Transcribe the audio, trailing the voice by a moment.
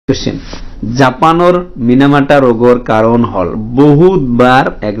Question जापानर Minamata रोगर कारण हल बहुत बार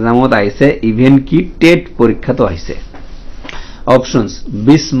एग्जामत आइसे इवेन की टेट परीक्षा तो आइसे options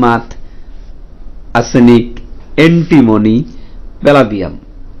बिस्माथ arsenic antimony palladium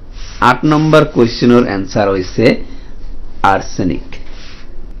 8 number questionnaire answer होइसे arsenic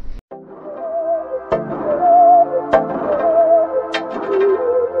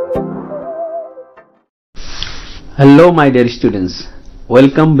hello my dear students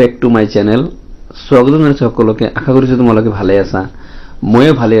welcome back to my channel स्वागत जनाइছো সকলকে আশা কৰিছো তোমালোকে ভালে আছা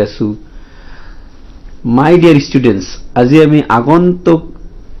ময়ো ভালে আছো মাই ডিয়াৰ স্টুডেন্টস আজি আমি আগন্তুক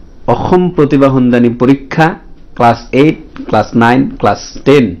অসম প্ৰতিভা সন্ধানী পৰীক্ষা ক্লাস 8 ক্লাস 9 ক্লাস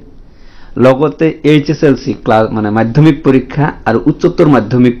 10 লগতে এইচএসএলসি ক্লাস মানে মাধ্যমিক পৰীক্ষা আৰু উচ্চতৰ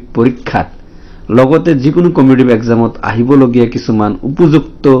মাধ্যমিক পৰীক্ষাত লগতে যিকোনো কম্পিটিটিভ এক্সামত আহিবলগীয়া কিছুমান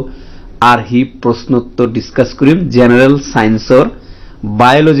উপযুক্ত आरही प्रश्नोत्तर डिस्कस करिम जनरल साइंसर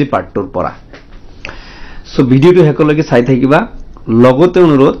बायोलॉजी पार्टर परा सो भिडिओ तो हेकलगे चाइ থাকিবা লগতে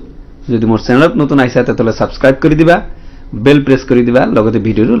অনুৰোধ যদি মোৰ চেনেলত নতুন আইছা তেতলে সাবস্ক্ৰাইব কৰি দিবা বেল প্ৰেছ কৰি দিবা লগতে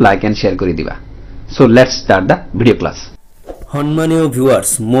ভিডিওটো লাইক এন্ড শেয়াৰ কৰি দিবা so let's start da video class সম্মানীয় ভিউয়াৰ্স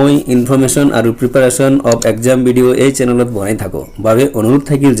মই ইনফৰমেশন আৰু প্ৰিপাৰেচন অফ এক্সাম ভিডিও এই চেনেলত বনাই থাকো বাবে অনুৰোধ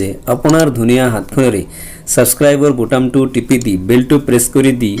থাকিল যে আপোনাৰ ধুনিয়া হাতখনেৰে সাবস্ক্ৰাইবৰ বুটামটো টিপি দি বেলটো প্ৰেছ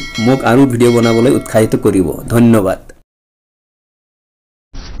কৰি দি মোক আৰু ভিডিও বনাবলৈ উৎসাহিত কৰিব ধন্যবাদ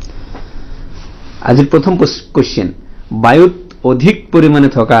আজিৰ প্ৰথম কোশ্চেন বায়ুত অধিক পৰিমাণে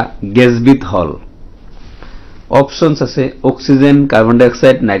থকা গেছবিধ হল অপশনস আছে অক্সিজেন কার্বন ডাই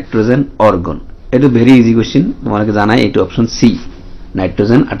অক্সাইড নাইট্রোজেন অর্গন এটো ভেরি ইজি কোশ্চেন তোমালোকে জানাই এটো অপশন সি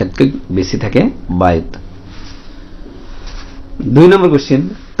নাইট্রোজেন আটাইতকৈ বেশি থাকে বায়ুত 2 নম্বৰ কোশ্চেন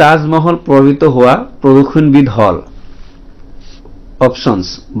তাজমহল প্রভাবিত হওয়া প্রদূষণবিধ হল অপশনস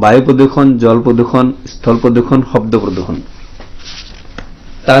বায়ু প্রদূষণ জল প্রদূষণ স্থল প্রদূষণ শব্দ প্রদূষণ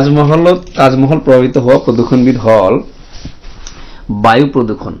তাজমহল প্রভাবিত হওয়া প্রদূষণবিধ হল বায়ু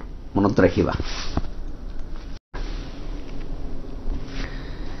প্রদূষণ মনত রাখিবা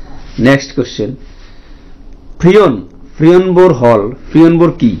नेक्स्ट क्वेश्चन फ्रियनबोर हल फ्रियनबोर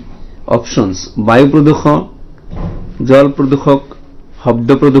की ऑप्शंस वायु प्रदूषण जल प्रदूषक शब्द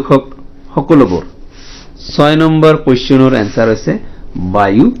प्रदूषक सकलोबोर 6 नम्बर क्वेश्चनर आंसर হৈছে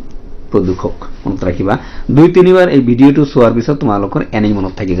वायु प्रदूषक মনত ৰাখিবা 2-3 বাৰ এই ভিডিওটো চোৱাৰ পিছত তোমালোকৰ এনে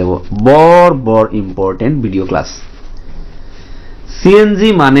মনত থাকি যাব বৰ ইম্পৰ্টেন্ট ভিডিও ক্লাস সিএনজি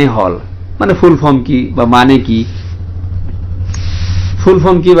মানে হল মানে ফুল ফর্ম কি বা মানে কি ফুল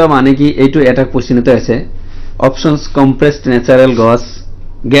ফর্ম কি বা মানে কি এইটো এটা কোশ্চেনতে আছে options compressed natural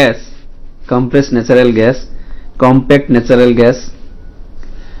gas compressed natural gas compact natural gas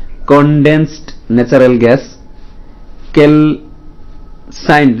condensed natural gas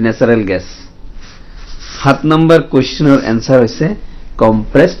ক্যালসাইন্ড natural gas 7 নম্বর কোশ্চেনের आंसर হইছে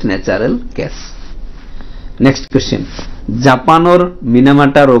compressed natural gas next question जापानर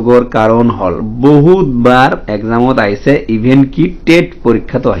Minamata रोगर कारण हल बहुत बार एग्जामत आइसे इवेन की टेट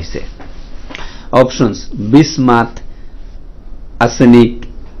परीक्षा तो आइसे options बिस्माथ arsenic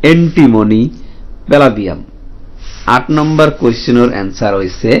antimony palladium 8 number questionnaire answer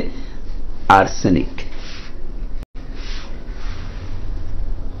होइसे आर्सेनिक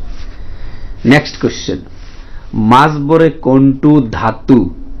नेक्स्ट क्वेश्चन माछबरे कोनटू धातु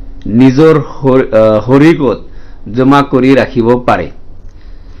निजर हरिगत जमा करी राखिब पारे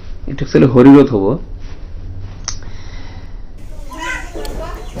एटु एक्चुअली हरिगत हबो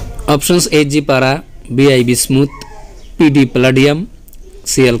ऑप्शंस ए जी पारा B I bismuth P D palladium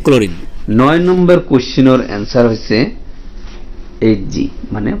C L chlorine 9 number questionnaire answer होइसे ए जी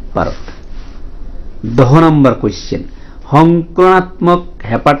माने पारत 10 नंबर क्वेश्चन संक्रमणात्मक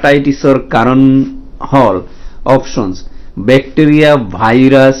हेपाटाइटिसर कारण हल ऑप्शंस बैक्टेरिया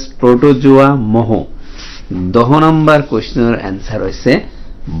भाइरास प्रोटोजोआ मोह 10 नंबर क्वेश्चनर आंसर होइसे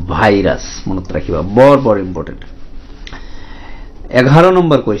भाइरास मनत राखिबा बर इम्पोर्टेंट 11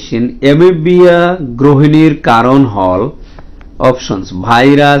 नंबर क्वेश्चन एमिबिया ग्रहिणीर कारण हल ऑप्शंस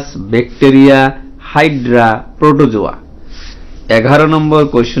भाइरास bacteria hydra protozoa 11 number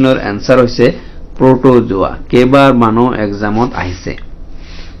questionnaire answer होइसे प्रोटोजोआ केबार मानो एग्जामत आइसे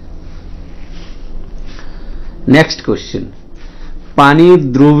नेक्स्ट क्वेश्चन पानी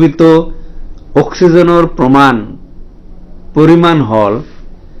द्रवित ऑक्सीजनर परिमाण हल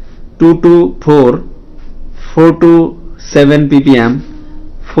 2 to 4 4 to 7 ppm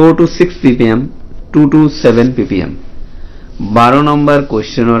 4 to 6 ppm 2 to 7 ppm 12 number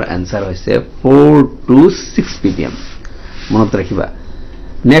questionnaire answer होइसे 4 to 6 ppm मनत राखिबा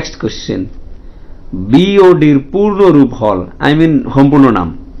नेक्स्ट क्वेश्चन बीओडीर पूर्ण रूप हल आई मीन सम्पूर्ण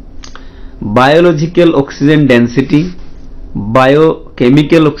नाम biological oxygen density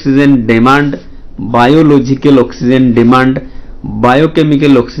biochemical oxygen demand, biological oxygen demand,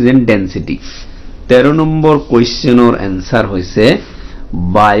 biochemical oxygen density. 13 নম্বর কোয়েশ্চনৰ এনসাৰ হৈছে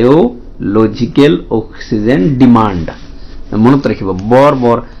বায়োলজিক্যাল অক্সিজেন ডিমান্ড। মনত ৰাখিব,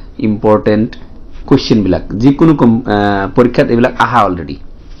 বৰ ইম্পৰ্টেন্ট কোয়েশ্চন বিলাক, যিকোনো পৰীক্ষাত এইবিলাক আহা অলৰেডি।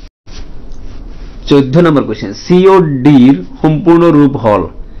 14 নম্বৰ কোয়েশ্চন, সিওডিৰ সম্পূৰ্ণ ৰূপ হল,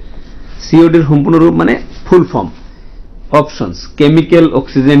 সিওডিৰ সম্পূৰ্ণ ৰূপ মানে full form. Options chemical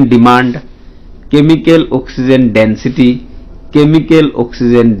oxygen demand, chemical oxygen density, chemical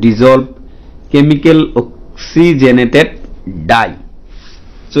oxygen dissolved, chemical oxygenated ডাই।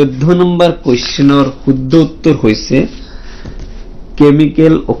 14 নম্বৰ কোয়েশ্চনৰ শুদ্ধ উত্তৰ হৈছে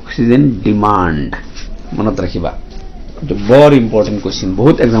কেমিক্যাল অক্সিজেন ডিমান্ড। মনত ৰাখিবা, এটা বৰ ইম্পৰ্টেন্ট কোয়েশ্চন,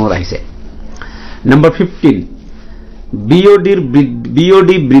 বহুত এক্সামত আহিছে। নাম্বাৰ 15,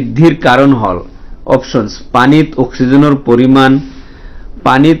 বিওডি বৃদ্ধিৰ কাৰণ হল। অপশনস পানিত অক্সিজেনেৰ পৰিমাণ,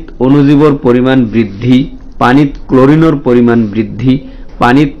 পানিত অণুজীৱৰ পৰিমাণ বৃদ্ধি, পানিত ক্লোৰিনৰ পৰিমাণ বৃদ্ধি,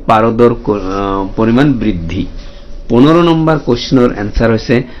 পানিত পাৰদৰ পৰিমাণ বৃদ্ধি। 15 নম্বৰ কোয়েশ্চনৰ এনসাৰ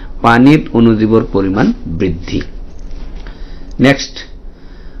হৈছে পানিত অণুজীৱৰ পৰিমাণ বৃদ্ধি। নেক্সট,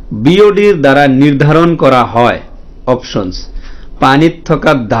 বিওডিৰ দ্বাৰা নিৰ্ধাৰণ কৰা হয়। অপশনস পানিত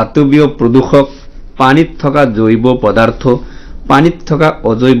থকা ধাতৱীয় প্ৰদূষক, পানিত থকা জৈৱ পদাৰ্থ, পানিত থকা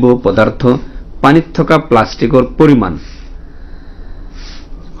অজৈব পদাৰ্থ, পানিত থকা প্লাষ্টিকৰ পৰিমাণ।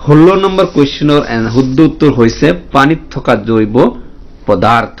 16 নম্বৰ কোয়েশ্চনৰ শুদ্ধ উত্তৰ হৈছে পানিত থকা জৈৱ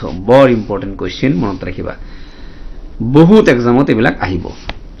পদাৰ্থ। বৰ ইম্পৰ্টেন্ট কোয়েশ্চন, মনত ৰাখিবা, বহুত এক্সামত এইবিলাক আহিব।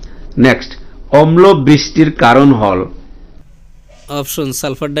 নেক্সট, অম্ল বৃষ্টিৰ কাৰণ হল। Option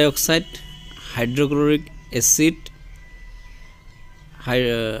sulphur dioxide, hydrochloric acid,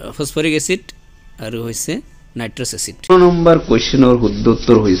 ফসফৰিক acid R হইছে নাইট্ৰাস এসিড। 16 নম্বৰ কোয়েশ্চনৰ শুদ্ধ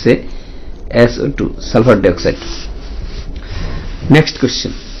উত্তৰ হৈছে SO2 sulphur dioxide. Next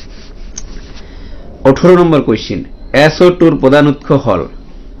question, 18 number question, SO2 ৰ প্ৰধান উৎস হল,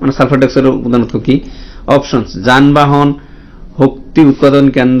 মানে সালফাৰ ডাইঅক্সাইডৰ প্ৰধান উৎস কি? অপশনস যানবাহন, শক্তি উৎপাদন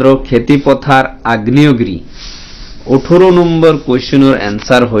কেন্দ্ৰ, খেতি পথাৰ, আগ্নেয়গিৰি। 18 নম্বৰ কোয়েশ্চনৰ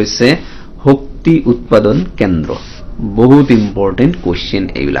এনসাৰ হৈছে শক্তি উৎপাদন কেন্দ্ৰ। বহুত ইম্পৰ্টেন্ট কোয়েশ্চন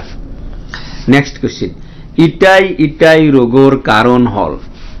এইবিলাক। নেক্সট কোয়েশ্চন, ইটাই ৰোগৰ কাৰণ হল।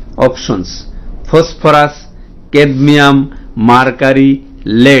 Options ফসফৰাস, cadmium, মাৰ্কাৰি,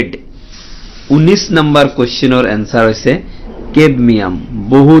 lead. 19 number কোয়েশ্চনৰ answer হৈছে ক্যাডমিয়াম।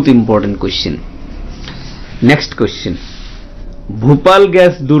 বহুত important question. Next question, Bhopal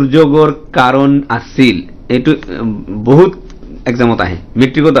gas দুৰ্যোগৰ কাৰণ আছিল। এইটো বহুত এক্সামত আহে,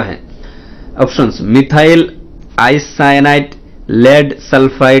 মেট্ৰিকত আহে। Options methyl আইসায়ানাইড, lead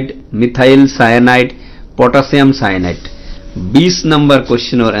sulphide, methyl cyanide, potassium cyanide. 20 number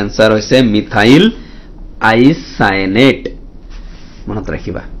কোয়েশ্চনৰ answer হৈছে মিথাইল আইসায়ানেট। মনত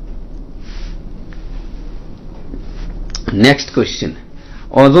ৰাখিবা। নেক্সট কোয়েশ্চন,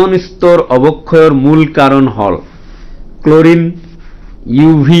 ওজন স্তৰ অবক্ষয়েৰ মূল কাৰণ হল। ক্লোৰিন,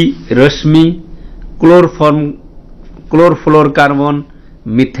 ইউভি ৰশ্মি, ক্লোৰফ্লোৰকাৰ্বন,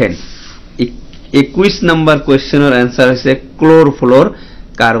 মিথেন। 21 নম্বৰ কোয়েশ্চনৰ এনসাৰ হৈছে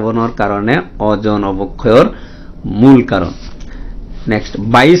ক্লোৰফ্লোৰকাৰ্বনেৰ কাৰণে ওজন অবক্ষয়েৰ মূল কাৰণ। নেক্সট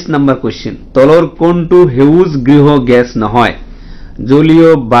 22 নম্বৰ কোয়েশ্চন, তলৰ কোনটো সেউজ গৃহ গ্যাস নহয়? জলীয়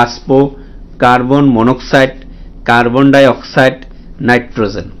বাষ্প, কাৰ্বন মনোক্সাইড, কাৰ্বন ডাই অক্সাইড,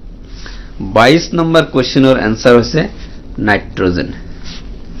 নাইট্ৰোজেন। 22 নম্বৰ কোয়েশ্চনৰ এনসাৰ হৈছে nitrogen.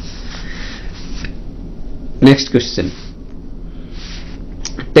 Next question,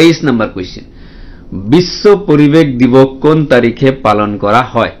 23 number question, বিশ্ব পৰিৱেশ দিৱস কোন তাৰিখে পালন কৰা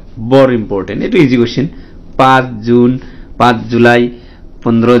হয়? বৰ ইম্পর্টেন্ট, এটো easy question. 5 June, 5 July,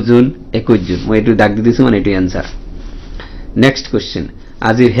 15 June, 21 June. মই এটো দাগ দি দিছো, মানে এটো আনসার। নেক্সট কোয়েশ্চন,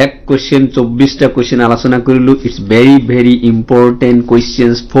 আজিৰ হেক কোয়েশ্চন 24টা কোয়েশ্চন আলোচনা কৰিলো। It's very important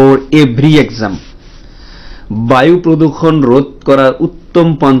questions for every exam. বায়ু প্ৰদূষণ ৰোধ কৰাৰ উত্তম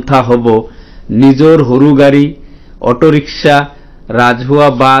পন্থা হব নিজৰ সৰু গাড়ী, অটোরিক্সা, রাজহুয়া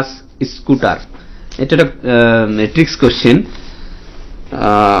বাস, স্কুটার। এটা একটা ট্রিক্স কোয়েশ্চন।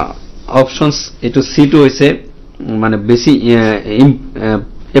 অপশনস এটো সি2 হইছে মানে বেশি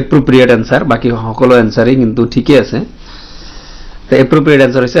এপ্রোপ্রিয়েট আনসার, বাকি সকলো আনসারই কিন্তু ঠিকই আছে। তো এপ্রোপ্রিয়েট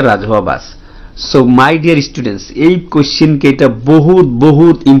আনসার হইছে রাজহুয়া বাস। সো মাই ডিয়ার স্টুডেন্টস, এই কোয়েশ্চন কেইটা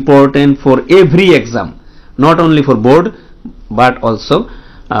বহুত important for every exam, not only for board but also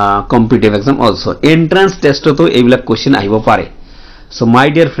competitive exam also. Entrance টেস্টতো এইবিলাক কোয়েশ্চন আহিব পাৰে। সো মাই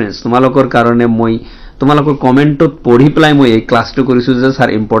ডিয়াৰ ফ্ৰেন্ডস, তোমালোকৰ কাৰণে মই তোমালোকৰ কমেন্টত পঢ়ি পেলাই মই এই ক্লাছটো কৰিছো যে স্যাৰ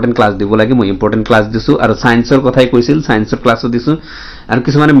ইম্পৰ্টেন্ট ক্লাছ দিব লাগে মই ইম্পৰ্টেন্ট ক্লাছ দিছো আৰু সায়েন্সৰ কথাই কৈছিল সায়েন্সৰ ক্লাছও দিছো আৰু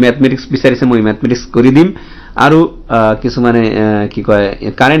কিছুমানে ম্যাথমেটিক্স বিচাৰিছে মই ম্যাথমেটিক্স কৰি দিম আৰু কিছুমানে কি কয়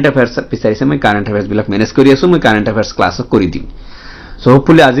কাৰেন্ট অ্যাফেয়াৰ্স বিচাৰিছে মই কাৰেন্ট অ্যাফেয়াৰ্স বিলাক মেনেজ কৰি আছো মই কাৰেন্ট অ্যাফেয়াৰ্স ক্লাছও কৰি দিম সো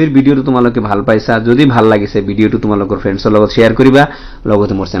হোপফুলি আজিৰ ভিডিওটো তোমালোকে ভাল পাইছা যদি ভাল লাগিছে ভিডিওটো তোমালোকৰ ফ্ৰেণ্ডছৰ লগত শেয়াৰ কৰিবা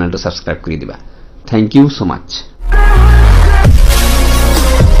লগতে মোৰ চেনেলটো সাবস্ক্ৰাইব কৰি দিবা থ্যাংক ইউ সো মাচ